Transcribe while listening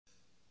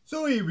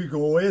So here we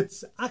go,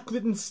 it's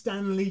Accrington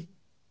Stanley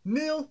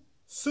 0,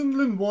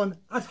 Sunderland 1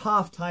 at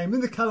half-time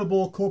in the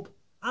Carabao Cup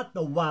at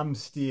the Wham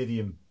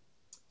Stadium.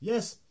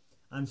 Yes,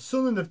 and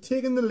Sunderland have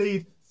taken the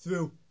lead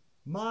through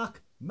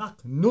Marc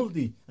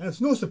McNulty. And it's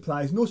no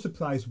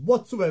surprise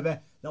whatsoever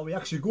that we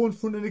actually go in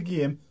front of the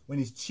game when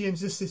he's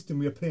changed the system.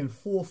 We are playing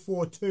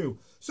 4-4-2.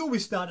 So we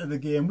started the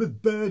game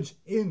with Burge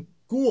in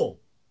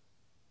goal.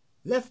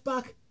 Left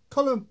back,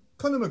 Conor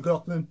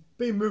McLaughlin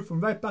being moved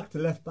from right back to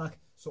left back.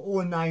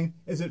 So 09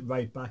 is at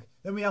right back.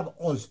 Then we have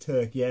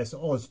Ozturk, yes,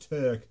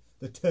 Ozturk.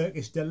 The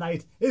Turkish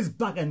delight is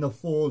back in the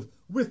fold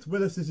with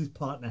Willis as his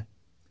partner.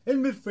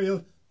 In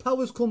midfield,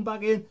 Powers come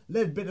back in,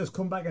 Ledbitter's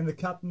come back in, the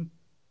captain.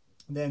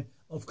 And then,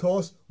 of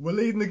course, we're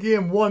leading the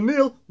game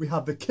 1-0. We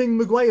have the King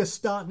Maguire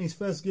starting his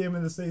first game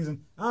in the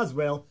season as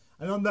well.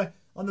 And on the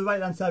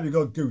right hand side we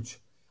got Gooch.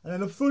 And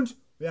then up front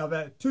we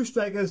have two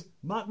strikers,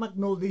 Marc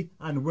McNulty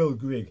and Will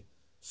Grigg.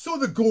 So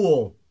the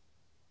goal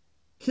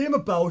came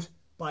about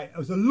by, it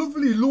was a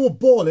lovely low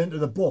ball into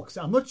the box.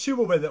 I'm not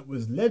sure whether it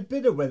was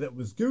Ledbitter, whether it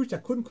was Gooch. I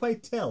couldn't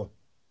quite tell.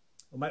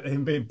 It might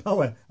have been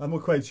Power, I'm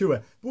not quite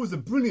sure. But it was a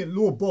brilliant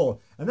low ball.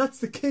 And that's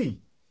the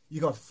key. You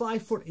got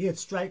 5'8"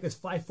 strikers,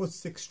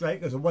 5'6"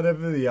 strikers, or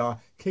whatever they are.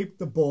 Keep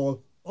the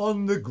ball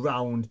on the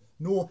ground.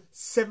 No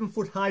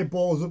 7-foot high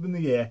balls up in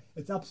the air.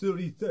 It's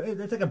absolutely,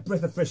 it's like a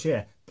breath of fresh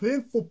air.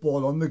 Playing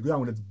football on the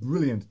ground, it's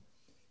brilliant.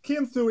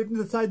 Came through it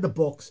inside the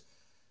box.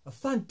 A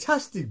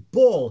fantastic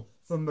ball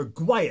from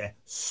Maguire,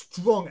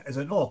 strong as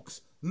an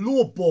ox.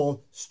 Low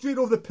ball, straight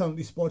over the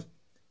penalty spot.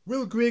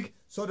 Will Grigg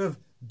sort of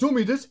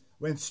dummied it,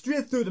 went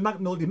straight through to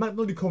McNulty.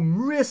 McNulty come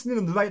racing in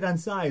on the right hand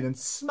side and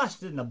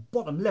smashed it in the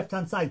bottom left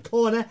hand side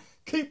corner.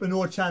 Keeping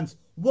no chance.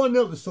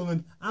 1-0 to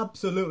Sunderland.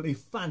 Absolutely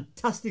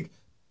fantastic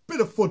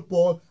bit of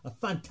football. A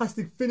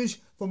fantastic finish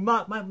from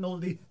Marc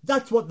McNulty.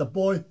 That's what the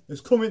boy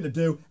is coming to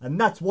do, and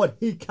that's what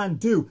he can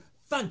do.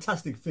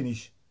 Fantastic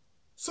finish.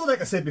 So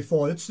like I said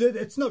before,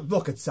 it's not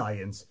rocket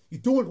science. You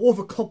don't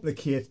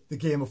overcomplicate the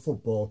game of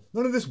football.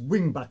 None of this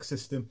wing-back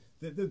system.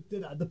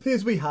 The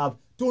players we have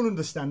don't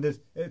understand it.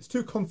 It's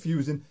too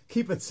confusing.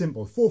 Keep it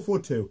simple.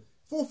 4-4-2.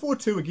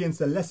 4-4-2 against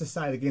the lesser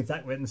side, against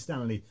Accrington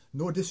Stanley.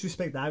 No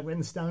disrespect to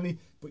Accrington Stanley,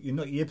 but you're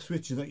not your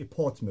Ipswich, you're not your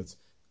Portsmouths.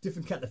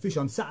 Different cat to fish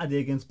on Saturday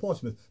against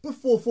Portsmouth.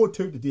 But 4-4-2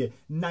 today,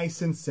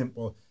 nice and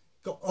simple.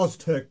 Got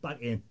Ozturk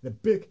back in. The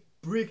big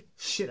brick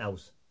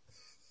shithouse.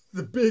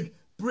 The big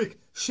brick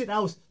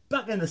shithouse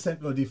back in the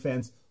central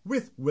defence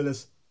with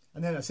Willis.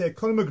 And then I said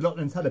Conor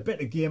McLaughlin's had a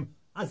better game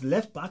as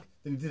left back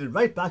than he did at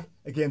right back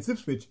against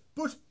Ipswich.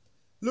 But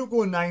Luke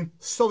 09,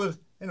 solid,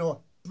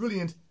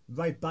 brilliant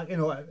right back,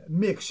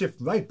 makeshift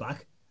right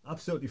back.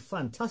 Absolutely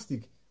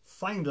fantastic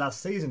find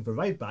last season for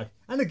right back.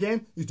 And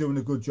again, he's doing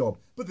a good job.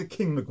 But the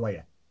King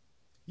Maguire.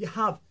 You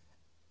have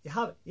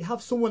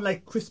someone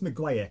like Chris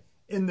Maguire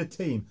in the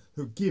team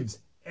who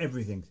gives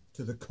everything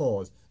to the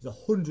cause. He's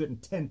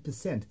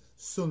 110%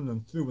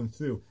 Sunderland through and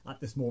through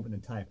at this moment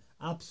in time.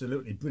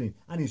 Absolutely brilliant.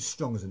 And he's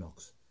strong as an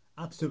ox.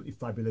 Absolutely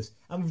fabulous.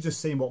 And we've just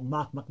seen what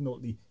Marc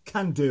McNulty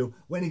can do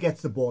when he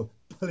gets the ball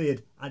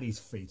played at his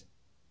feet.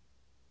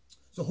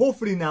 So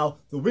hopefully now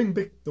the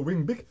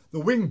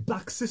wing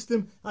back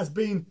system has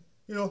been,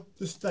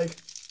 just like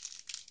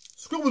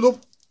scribbled up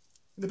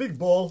in the big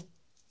ball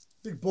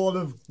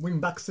of wing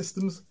back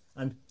systems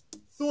and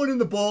thrown in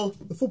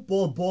the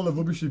football ball of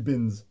rubbishy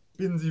bins.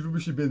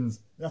 Rubbishy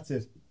bins. That's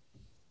it.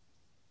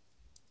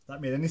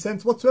 That made any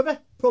sense whatsoever?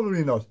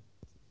 Probably not,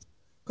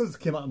 because it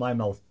came out of my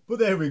mouth. But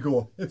there we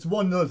go. It's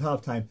 1-0 at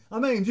half time.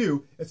 And mind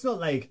you, it's not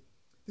like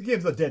the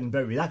game's not dead and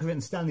buried.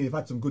 Accrington Stanley have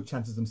had some good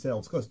chances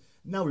themselves, because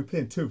now we're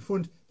playing two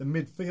front. The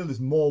midfield is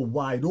more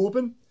wide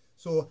open.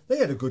 So they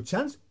had a good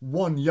chance,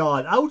 1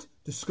 yard out,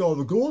 to score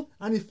the goal,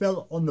 and he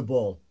fell on the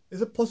ball.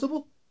 Is it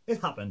possible?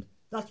 It happened.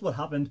 That's what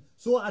happened.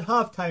 So at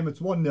half time it's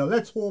 1-0.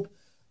 Let's hope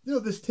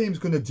this team's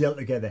going to gel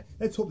together.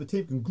 Let's hope the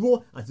team can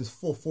grow as this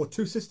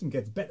 4-4-2 system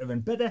gets better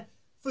and better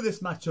for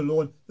this match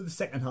alone, for the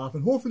second half.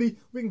 And hopefully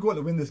we can go on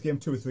to win this game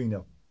 2 or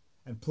 3-0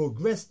 and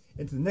progress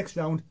into the next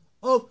round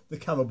of the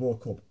Carabao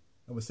Cup.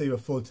 And we'll see you at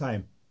full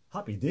time.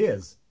 Happy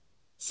days.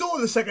 So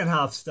the second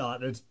half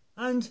started,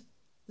 and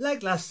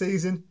like last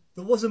season,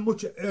 there wasn't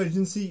much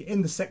urgency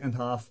in the second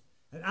half.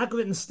 And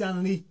Accrington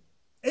Stanley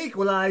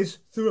equalised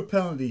through a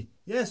penalty.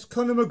 Yes,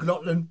 Conor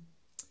McLaughlin,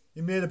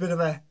 he made a bit of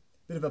a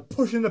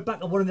push in the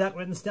back of one of the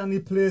Accrington Stanley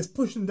players,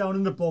 pushed him down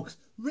in the box.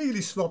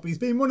 Really sloppy. He's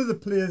been one of the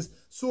players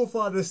so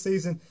far this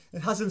season.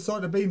 It hasn't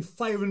sort of been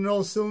firing on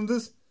all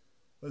cylinders.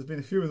 There's been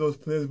a few of those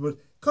players, but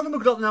Conor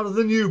McLaughlin, out of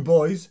the new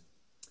boys,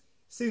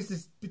 seems to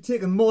be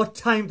taking more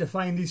time to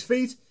find his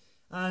feet,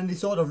 and he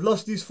sort of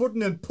lost his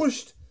footing and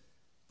pushed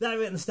the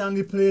Accrington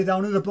Stanley player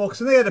down in the box,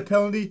 and they had a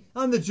penalty,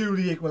 and the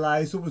duly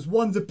equalised. So it was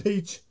 1 to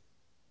peach,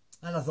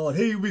 and I thought,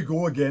 here we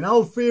go again.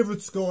 Our favourite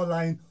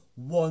scoreline,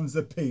 1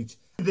 to peach.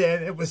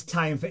 Then it was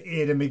time for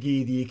Aiden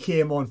McGeady. He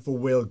came on for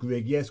Will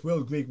Grigg. Yes,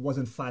 Will Grigg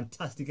wasn't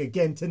fantastic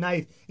again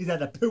tonight. He's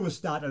had a poor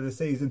start of the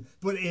season.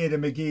 But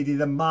Aiden McGeady,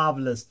 the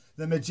marvellous,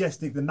 the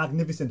majestic, the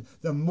magnificent,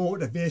 the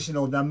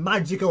motivational, the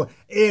magical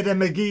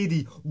Aiden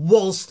McGeady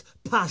waltzed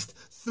past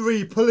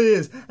 3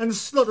 players and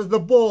slotted the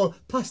ball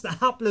past the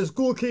hapless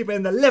goalkeeper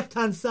in the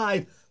left-hand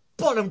side.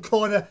 Bottom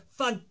corner,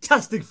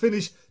 fantastic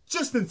finish,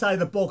 just inside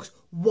the box.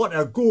 What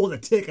a goal to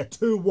take a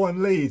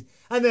 2-1 lead.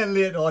 And then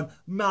later on,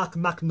 Marc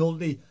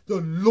McNulty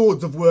done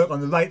loads of work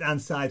on the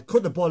right-hand side,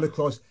 cut the ball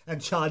across,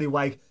 and Charlie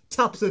Wyke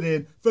taps it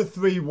in for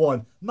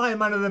 3-1. My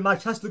man of the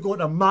match has to go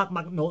to Marc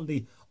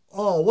McNulty.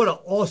 Oh, what an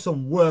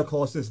awesome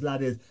workhorse this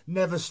lad is.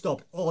 Never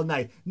stopped all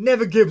night.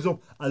 Never gives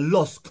up a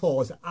lost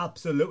cause.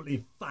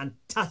 Absolutely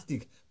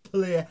fantastic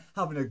player.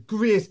 Having a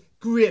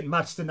great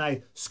match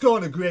tonight.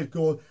 Scoring a great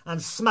goal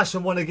and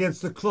smashing one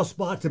against the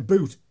crossbar to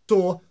boot.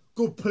 So,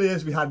 good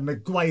players. We had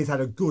Maguire's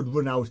had a good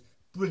run out.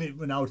 Brilliant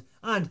run out.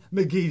 And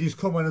McGeady's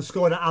come on and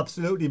scored an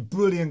absolutely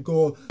brilliant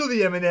goal. So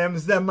the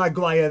M&Ms, the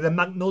Maguire, the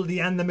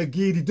McNulty and the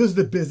McGeady does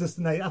the business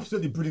tonight.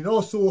 Absolutely brilliant.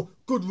 Also,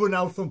 good run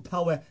out from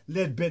Power,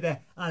 Ledbetter,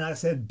 and I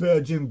said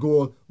Virgin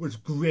goal was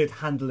great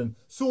handling.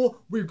 So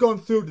we've gone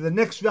through to the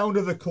next round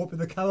of the Cup, in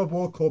the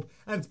Carabao Cup,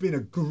 and it's been a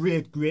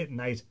great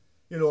night.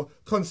 You know,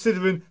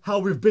 considering how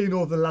we've been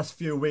over the last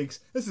few weeks,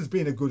 this has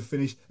been a good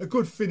finish. A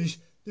good finish.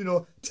 You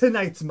know,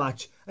 tonight's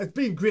match. It's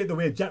been great the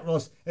way Jack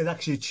Ross has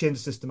actually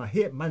changed the system. I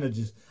hate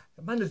managers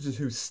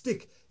who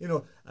stick, you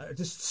know,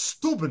 just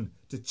stubborn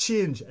to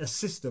change a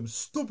system,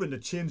 stubborn to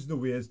change the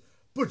ways.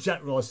 But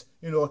Jack Ross,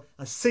 you know,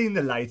 has seen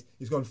the light.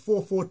 He's gone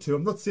 4-4-2.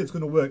 I'm not saying it's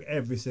going to work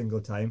every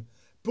single time,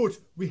 but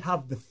we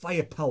have the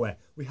firepower.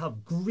 We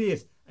have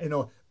great, you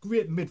know,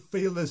 great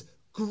midfielders,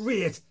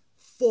 great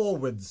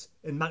forwards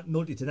in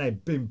McNulty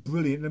tonight, been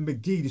brilliant, and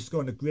McGeady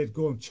scoring a great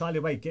goal, and Charlie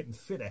Wyke getting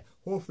fitter.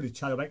 Hopefully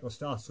Charlie Wyke will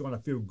start scoring a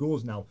few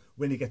goals now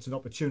when he gets an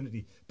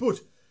opportunity. But,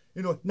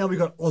 you know, now we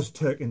got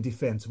Ozturk in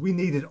defence. We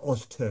needed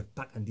Ozturk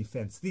back in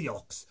defence. The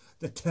Ox,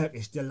 the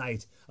Turkish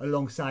delight,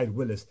 alongside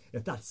Willis.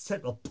 If that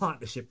central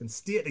partnership can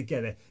stay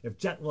together, if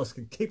Jack Ross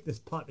can keep this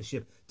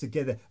partnership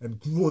together and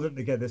grow them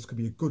together, this could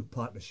be a good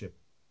partnership.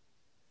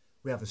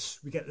 We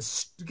get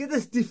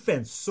this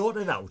defence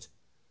sorted out,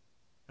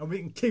 and we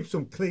can keep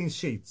some clean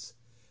sheets.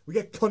 We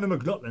get Conor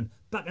McLaughlin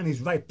back in his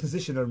right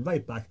position and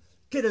right back.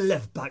 Get a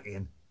left back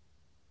in.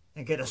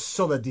 And get a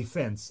solid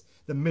defence.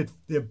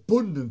 The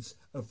abundance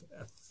of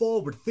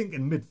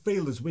forward-thinking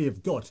midfielders we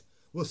have got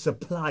will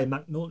supply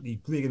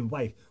McNulty, Greg and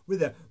Wyke with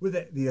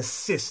the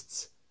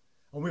assists.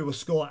 And we will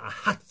score a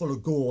hatful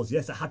of goals.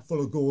 Yes, a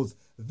hatful of goals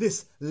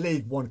this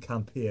League One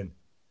campaign.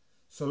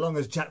 So long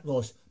as Jack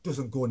Ross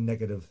doesn't go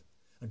negative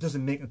and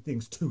doesn't make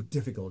things too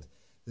difficult.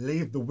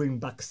 Leave the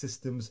wing-back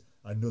systems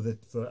for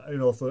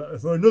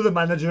another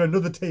manager,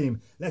 another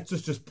team. Let's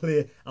just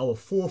play our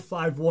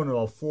 4-5-1 or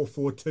our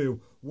 4-4-2,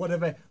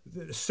 whatever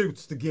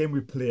suits the game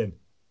we're playing.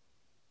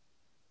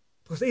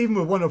 Because even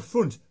with one up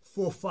front,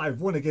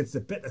 4-5-1 against the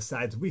better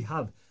sides, we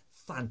have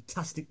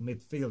fantastic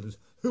midfielders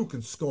who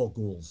can score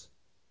goals.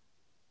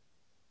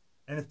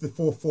 And if the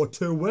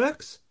 4-4-2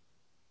 works,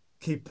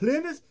 keep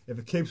playing it. If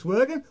it keeps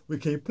working, we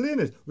keep playing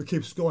it. We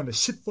keep scoring a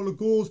shit full of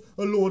goals,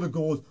 a load of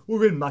goals. We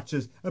win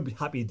matches and be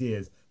happy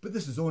days. But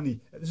this is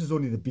only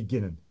the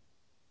beginning.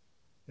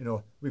 You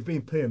know, we've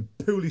been playing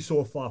poorly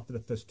so far for the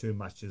first 2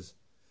 matches.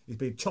 He's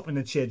been chopping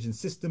and changing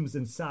systems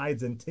and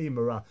sides and team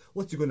morale.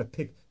 What's he going to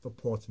pick for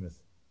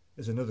Portsmouth?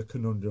 Is another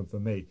conundrum for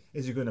me.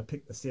 Is he going to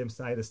pick the same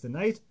side as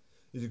tonight?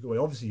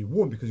 Well, obviously he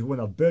won't, because he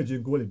won our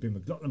Virgin goal. It'd be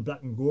McLaughlin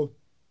Black and goal.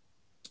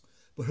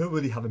 But who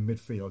will he have in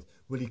midfield?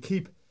 Will he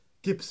keep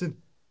Gibson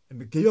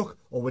and McGeoch,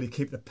 or will he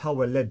keep the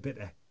Power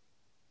Ledbetter?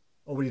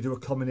 Or will he do a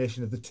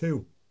combination of the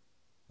two?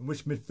 And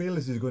which midfielders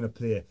is he going to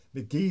play?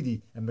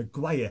 McGeady and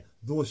Maguire,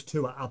 those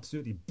two are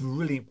absolutely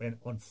brilliant when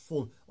on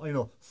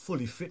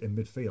fully fit in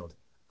midfield.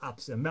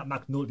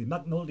 Absolutely.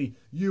 McNulty,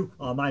 you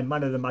are my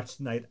man of the match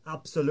tonight.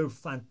 Absolute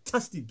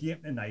fantastic game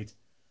tonight.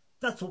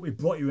 That's what we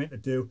brought you in to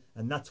do,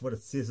 and that's what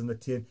it says on the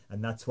tin,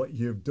 and that's what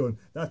you've done.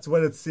 That's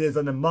what it says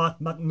on the Marc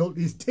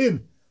McNulty's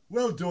tin.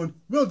 Well done,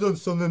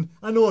 Sunderland.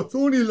 I know it's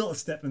only a little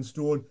stepping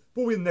stone,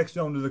 but we're in the next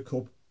round of the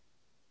Cup.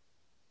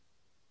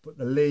 But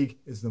the league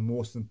is the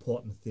most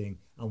important thing,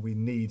 and we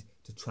need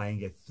to try and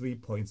get 3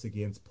 points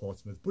against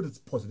Portsmouth. But it's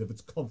positive,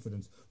 it's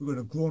confidence. We're going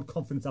to grow in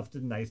confidence after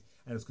tonight,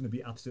 and it's going to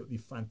be absolutely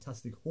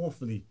fantastic.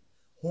 Hopefully,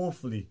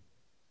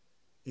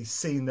 he's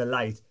seen the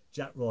light.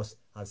 Jack Ross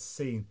has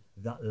seen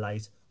that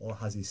light, or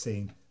has he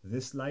seen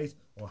this light,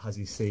 or has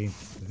he seen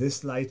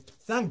this light?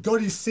 Thank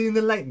God he's seen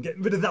the light and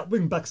getting rid of that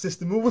wing-back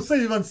system. And we'll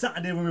see you on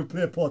Saturday when we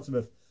play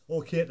Portsmouth.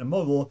 Okay,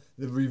 tomorrow,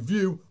 the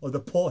review of the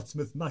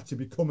Portsmouth match will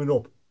be coming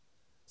up.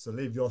 So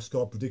leave your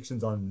score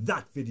predictions on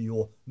that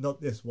video,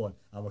 not this one.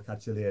 And we'll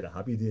catch you later.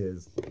 Happy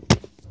days.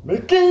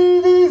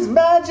 McGeady's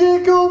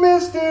magical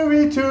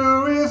mystery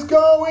tour is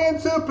going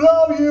to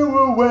blow you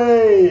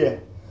away.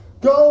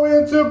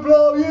 Going to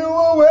blow you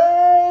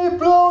away,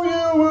 blow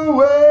you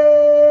away.